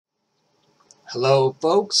Hello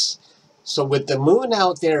folks. So with the moon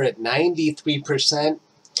out there at 93%,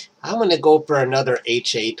 I'm going to go for another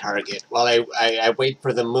HA target while I wait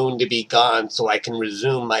for the moon to be gone so I can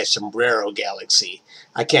resume my sombrero galaxy.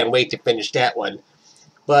 I can't wait to finish that one.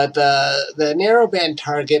 But the narrowband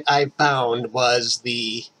target I found was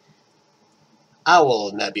the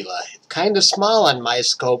Owl Nebula. Kind of small on my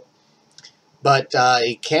scope, but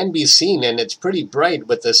it can be seen, and it's pretty bright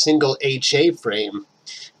with a single HA frame.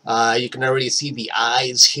 You can already see the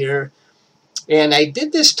eyes here. And I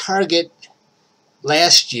did this target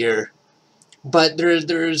last year, but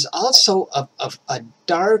there's also a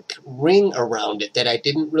dark ring around it that I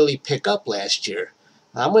didn't really pick up last year.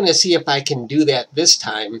 I'm going to see if I can do that this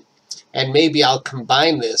time, and maybe I'll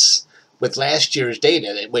combine this with last year's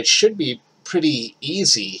data, which should be pretty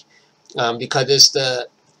easy because it's the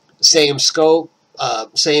same scope,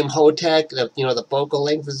 same HoTech, the focal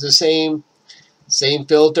length is the same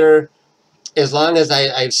filter. As long as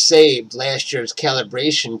I've saved last year's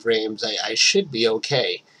calibration frames, I should be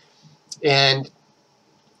okay. And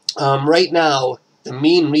right now, the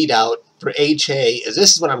mean readout for HA is,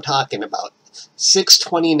 this is what I'm talking about,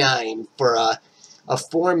 629 for a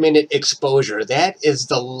 4-minute exposure. That is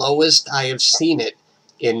the lowest I have seen it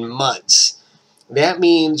in months. That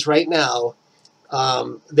means right now,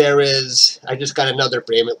 there is, I just got another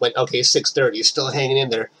frame, it went, okay, 630, still hanging in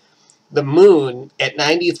there. The moon at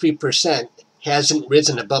 93% hasn't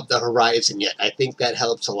risen above the horizon yet. I think that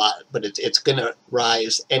helps a lot, but it's going to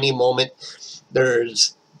rise any moment.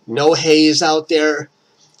 There's no haze out there.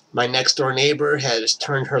 My next door neighbor has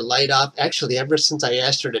turned her light off. Actually, ever since I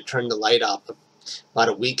asked her to turn the light off about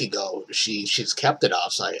a week ago, she's kept it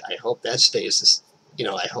off. So I hope that stays,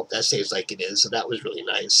 I hope that stays like it is. So that was really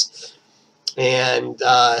nice. And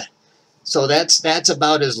so that's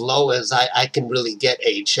about as low as I can really get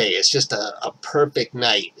HA. It's just a perfect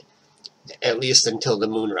night, at least until the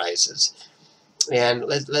moon rises. And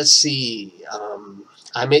let's see.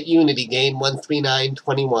 I'm at Unity game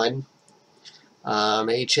 13921.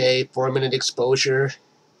 HA 4-minute exposure.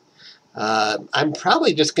 I'm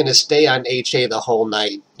probably just going to stay on HA the whole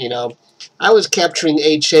night. I was capturing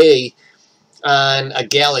HA on a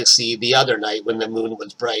galaxy the other night when the moon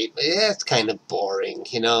was bright. It's kind of boring,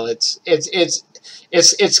 It's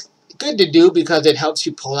good to do because it helps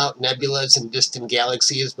you pull out nebulas and distant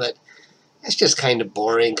galaxies, but it's just kind of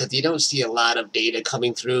boring because you don't see a lot of data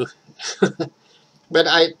coming through. But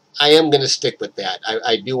I am going to stick with that.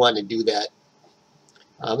 I do want to do that.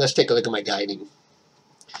 Let's take a look at my guiding.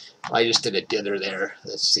 I just did a dither there.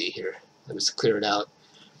 Let's see here. Let's clear it out.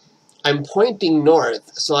 I'm pointing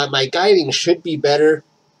north, so my guiding should be better.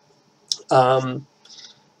 Let's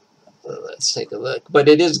take a look. But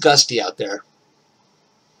it is gusty out there.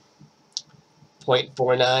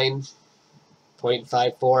 0.49,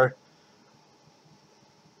 0.54.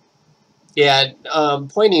 Yeah,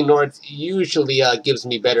 pointing north usually gives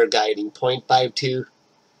me better guiding. 0.52,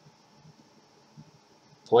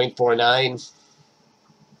 0.49.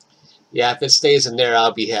 Yeah, if it stays in there,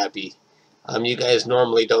 I'll be happy. You guys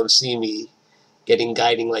normally don't see me getting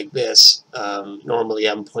guiding like this. Normally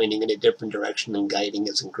I'm pointing in a different direction and guiding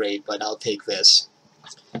isn't great, but I'll take this.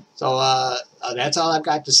 So that's all I've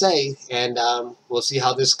got to say, and we'll see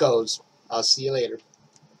how this goes. I'll see you later.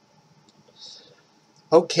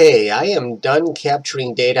 Okay, I am done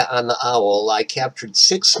capturing data on the owl. I captured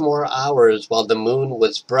 6 more hours while the moon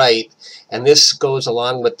was bright, and this goes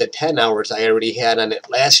along with the 10 hours I already had on it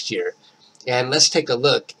last year. And let's take a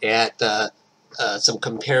look at some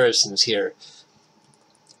comparisons here.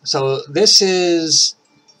 So this is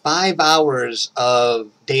 5 hours of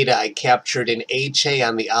data I captured in HA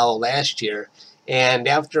on the owl last year, and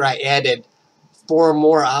after I added 4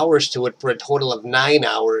 more hours to it for a total of 9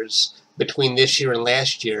 hours between this year and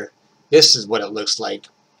last year, this is what it looks like.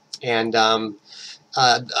 And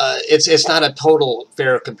it's not a total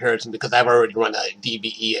fair comparison because I've already run a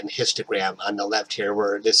DBE and histogram on the left here,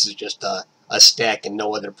 where this is just a stack and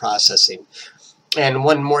no other processing. And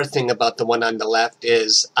one more thing about the one on the left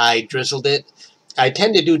is I drizzled it. I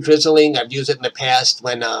tend to do drizzling. I've used it in the past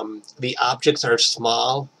when the objects are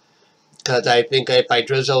small, because I think if I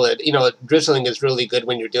drizzle it, drizzling is really good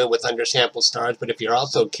when you're dealing with undersampled stars, but if you're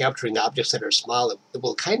also capturing objects that are small, it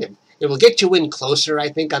will get you in closer, I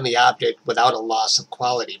think, on the object without a loss of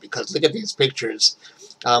quality, because look at these pictures.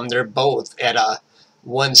 They're both at a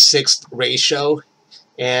 1/6 ratio,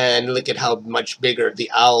 and look at how much bigger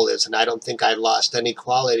the owl is, and I don't think I lost any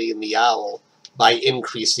quality in the owl by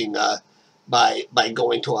increasing by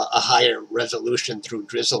going to a higher resolution through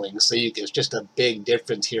drizzling. So it's just a big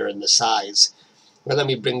difference here in the size. Well, let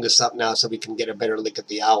me bring this up now so we can get a better look at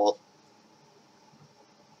the owl.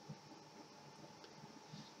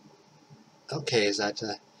 Okay, is that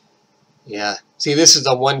yeah. See, this is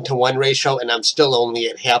a 1-to-1 ratio, and I'm still only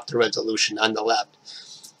at half the resolution on the left.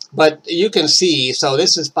 But you can see, so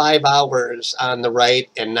this is 5 hours on the right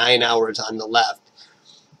and 9 hours on the left.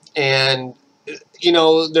 And, you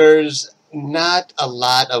know, there's not a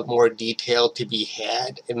lot of more detail to be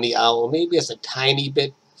had in the owl. Maybe it's a tiny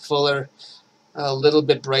bit fuller, a little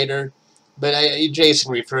bit brighter. But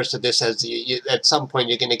Jason refers to this as at some point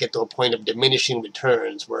you're going to get to a point of diminishing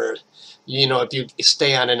returns where, you know, if you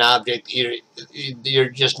stay on an object, you're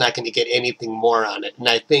just not going to get anything more on it. And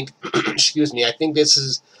I think, excuse me, I think this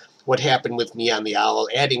is what happened with me on the owl.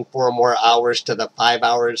 Adding 4 more hours to the 5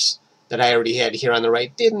 hours that I already had here on the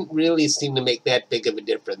right didn't really seem to make that big of a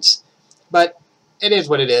difference. But it is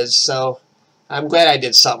what it is, so I'm glad I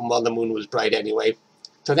did something while the moon was bright anyway.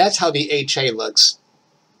 So that's how the HA looks.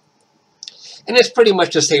 And it's pretty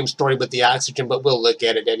much the same story with the oxygen, but we'll look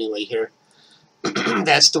at it anyway here.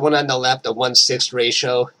 That's the one on the left, a 1/6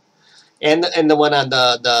 ratio. And the one on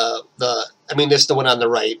I mean, this is the one on the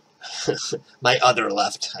right. My other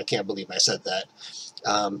left. I can't believe I said that.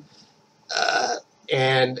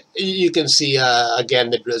 And you can see,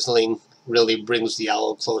 again, the drizzling really brings the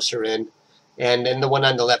owl closer in. And then the one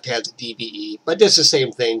on the left has a DVE. But it's the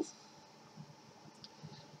same thing.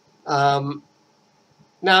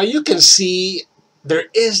 Now you can see there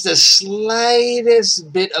is the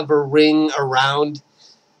slightest bit of a ring around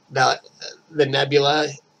the nebula,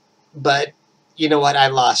 but you know what? I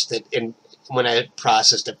lost it when I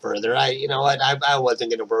processed it further. You know what? I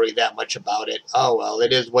wasn't going to worry that much about it. Oh well,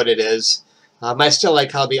 it is what it is. I still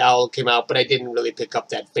like how the owl came out, but I didn't really pick up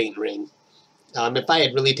that faint ring. If I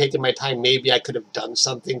had really taken my time, maybe I could have done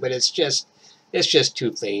something, but it's just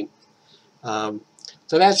too faint. So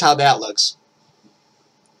that's how that looks.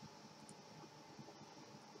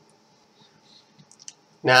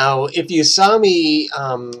 Now, if you saw me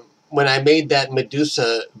when I made that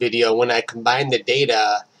Medusa video, when I combined the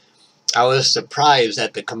data, I was surprised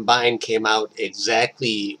that the combined came out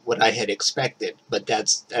exactly what I had expected. But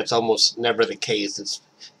that's almost never the case. It's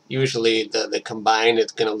usually the combined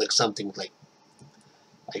is going to look something like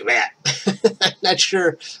that. I'm not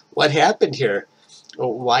sure what happened here.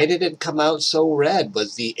 Why did it come out so red?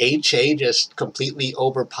 Was the HA just completely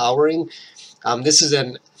overpowering? This is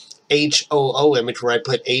an HOO image where I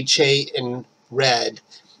put HA in red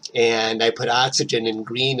and I put oxygen in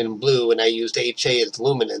green and blue, and I used HA as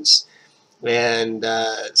luminance. And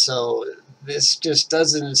so this just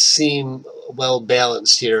doesn't seem well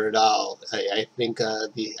balanced here at all. I think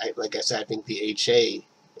like I said, I think the HA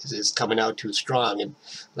is coming out too strong. And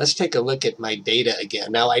let's take a look at my data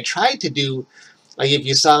again. Now I tried to do, like if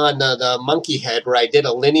you saw on the monkey head where I did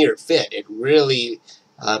a linear fit, it really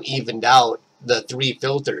evened out the 3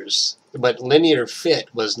 filters, but linear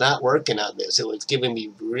fit was not working on this. It was giving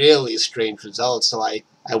me really strange results, so I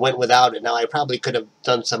went without it. Now I probably could have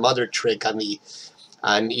done some other trick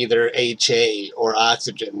on either HA or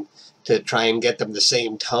oxygen to try and get them the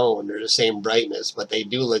same tone or the same brightness, but they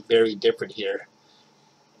do look very different here.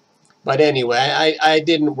 But anyway, I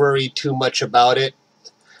didn't worry too much about it.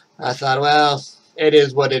 I thought, well, it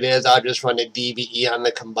is what it is. I'll just run a DVE on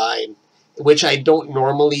the combine, which I don't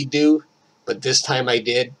normally do. But this time I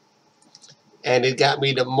did, and it got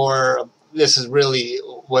me to more. This is really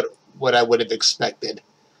what I would have expected.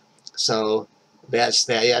 So that's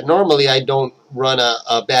that. Yeah, normally I don't run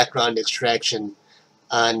a background extraction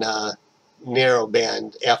on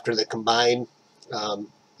narrowband after the combine,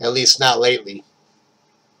 at least not lately.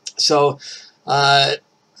 So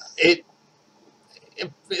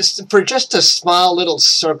it's for just a small little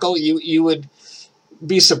circle, you would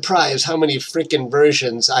be surprised how many freaking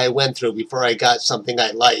versions I went through before I got something I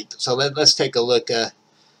liked. So let's take a look at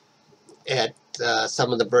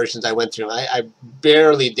some of the versions I went through. I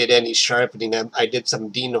barely did any sharpening. I did some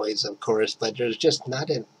denoise, of course, but there's just not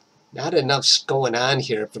enough going on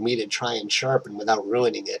here for me to try and sharpen without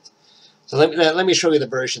ruining it. So let me show you the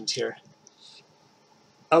versions here.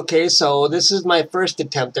 Okay, so this is my first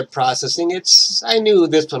attempt at processing. I knew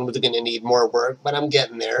this one was going to need more work, but I'm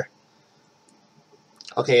getting there.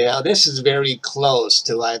 Okay, now this is very close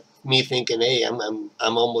to me thinking, hey, I'm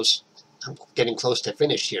getting close to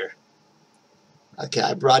finish here. Okay,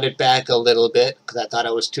 I brought it back a little bit because I thought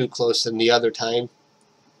I was too close than the other time.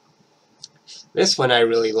 This one I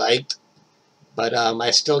really liked, but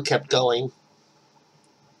I still kept going.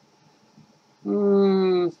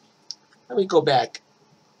 Let me go back.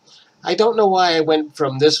 I don't know why I went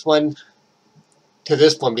from this one to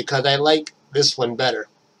this one, because I like this one better.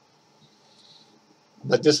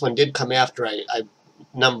 But this one did come after I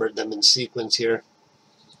numbered them in sequence here.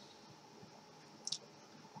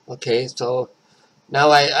 Okay, so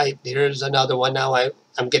Now here's another one. Now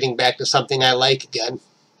I'm getting back to something I like again.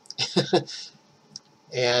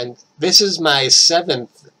 And this is my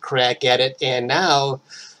 7th crack at it, and now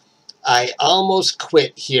I almost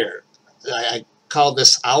quit here. I call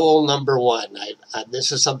this Owl #1.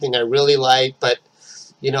 This is something I really like, but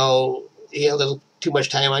you know, you have a little too much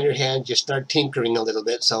time on your hands, you start tinkering a little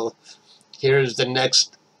bit. So here's the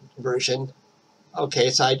next version.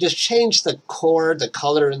 Okay, so I just changed the core, the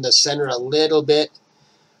color in the center a little bit.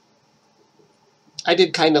 I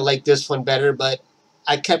did kind of like this one better, but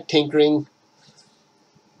I kept tinkering.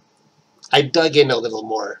 I dug in a little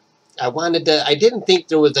more. I didn't think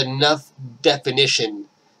there was enough definition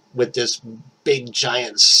with this big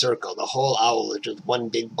giant circle. The whole owl is just one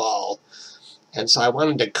big ball. And so I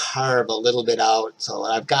wanted to carve a little bit out. So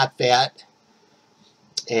I've got that.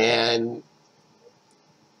 And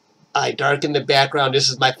I darkened the background. This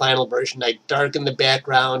is my final version. I darkened the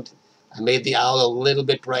background. I made the owl a little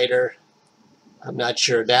bit brighter. I'm not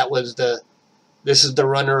sure. This is the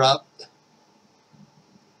runner-up.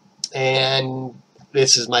 And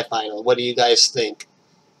this is my final. What do you guys think?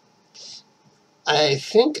 I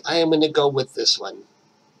think I am going to go with this one.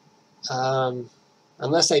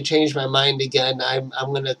 Unless I change my mind again, I'm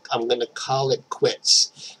gonna call it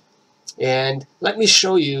quits. And let me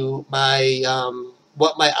show you my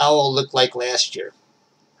what my owl looked like last year.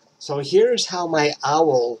 So here's how my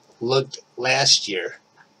owl looked last year.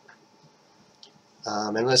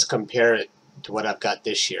 And let's compare it to what I've got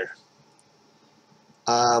this year.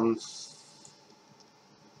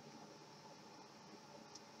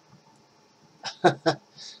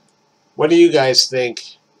 What do you guys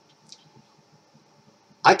think?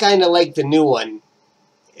 I kind of like the new one,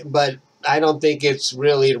 but I don't think it's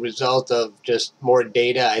really a result of just more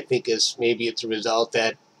data. I think maybe it's a result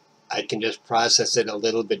that I can just process it a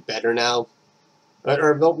little bit better now.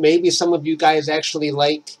 Or maybe some of you guys actually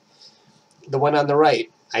like the one on the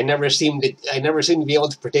right. I never seem to be able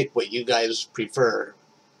to predict what you guys prefer.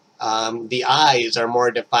 The eyes are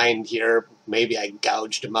more defined here. Maybe I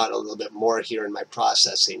gouged them out a little bit more here in my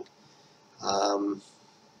processing.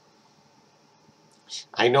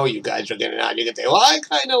 I know you guys are going to nod. You can say, well, I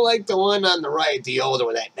kind of like the one on the right, the older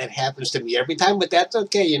one. That happens to me every time, but that's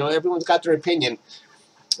okay. You know, everyone's got their opinion.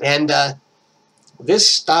 And this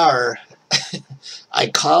star, I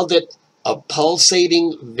called it a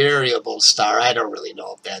pulsating variable star. I don't really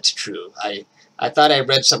know if that's true. I thought I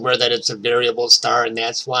read somewhere that it's a variable star, and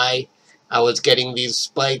that's why I was getting these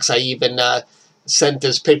spikes. I even sent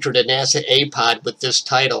this picture to NASA APOD with this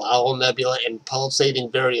title, Owl Nebula and Pulsating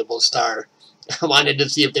Variable Star. I wanted to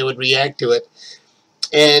see if they would react to it.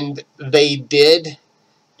 And they did.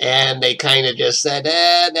 And they kind of just said,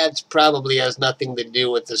 that's probably has nothing to do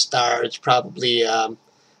with the star. It's probably an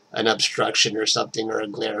obstruction or something, or a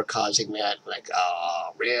glare causing that. Like,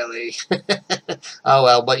 oh, really? Oh,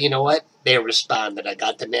 well, but you know what? They responded. I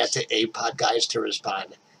got the NASA APOD guys to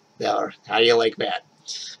respond. How do you like that?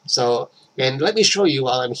 So, and let me show you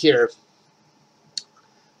while I'm here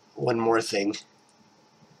one more thing.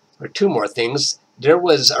 Or two more things. There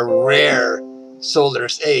was a rare solar...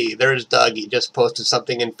 Hey, there's Doug. He just posted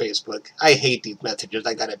something in Facebook. I hate these messages.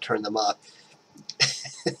 I gotta turn them off.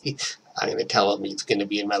 I'm gonna tell him he's gonna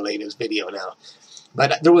be in my latest video now.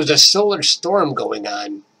 But there was a solar storm going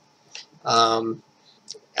on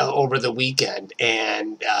over the weekend,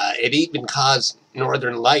 and it even caused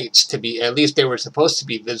northern lights to be... At least they were supposed to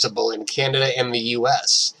be visible in Canada and the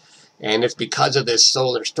U.S. And it's because of this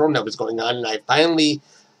solar storm that was going on, and I finally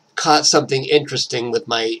caught something interesting with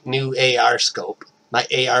my new AR scope, my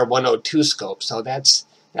AR-102 scope. So that's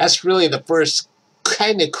really the first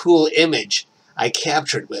kind of cool image I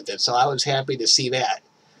captured with it. So I was happy to see that.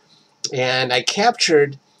 And I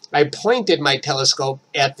pointed my telescope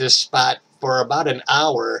at this spot for about an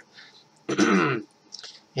hour,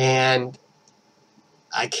 and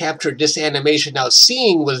I captured this animation. Now,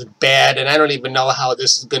 seeing was bad, and I don't even know how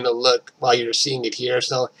this is going to look while you're seeing it here.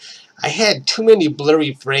 So I had too many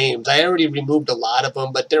blurry frames. I already removed a lot of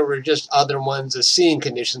them, but there were just other ones. The seeing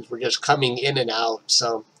conditions were just coming in and out.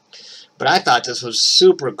 So, but I thought this was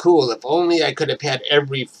super cool. If only I could have had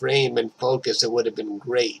every frame in focus, it would have been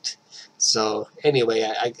great. So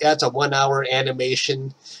anyway, that's a 1 hour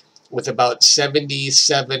animation with about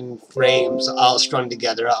 77 frames all strung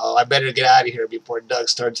together. Uh-oh, I better get out of here before Doug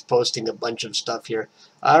starts posting a bunch of stuff here.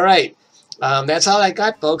 All right, that's all I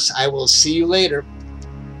got, folks. I will see you later.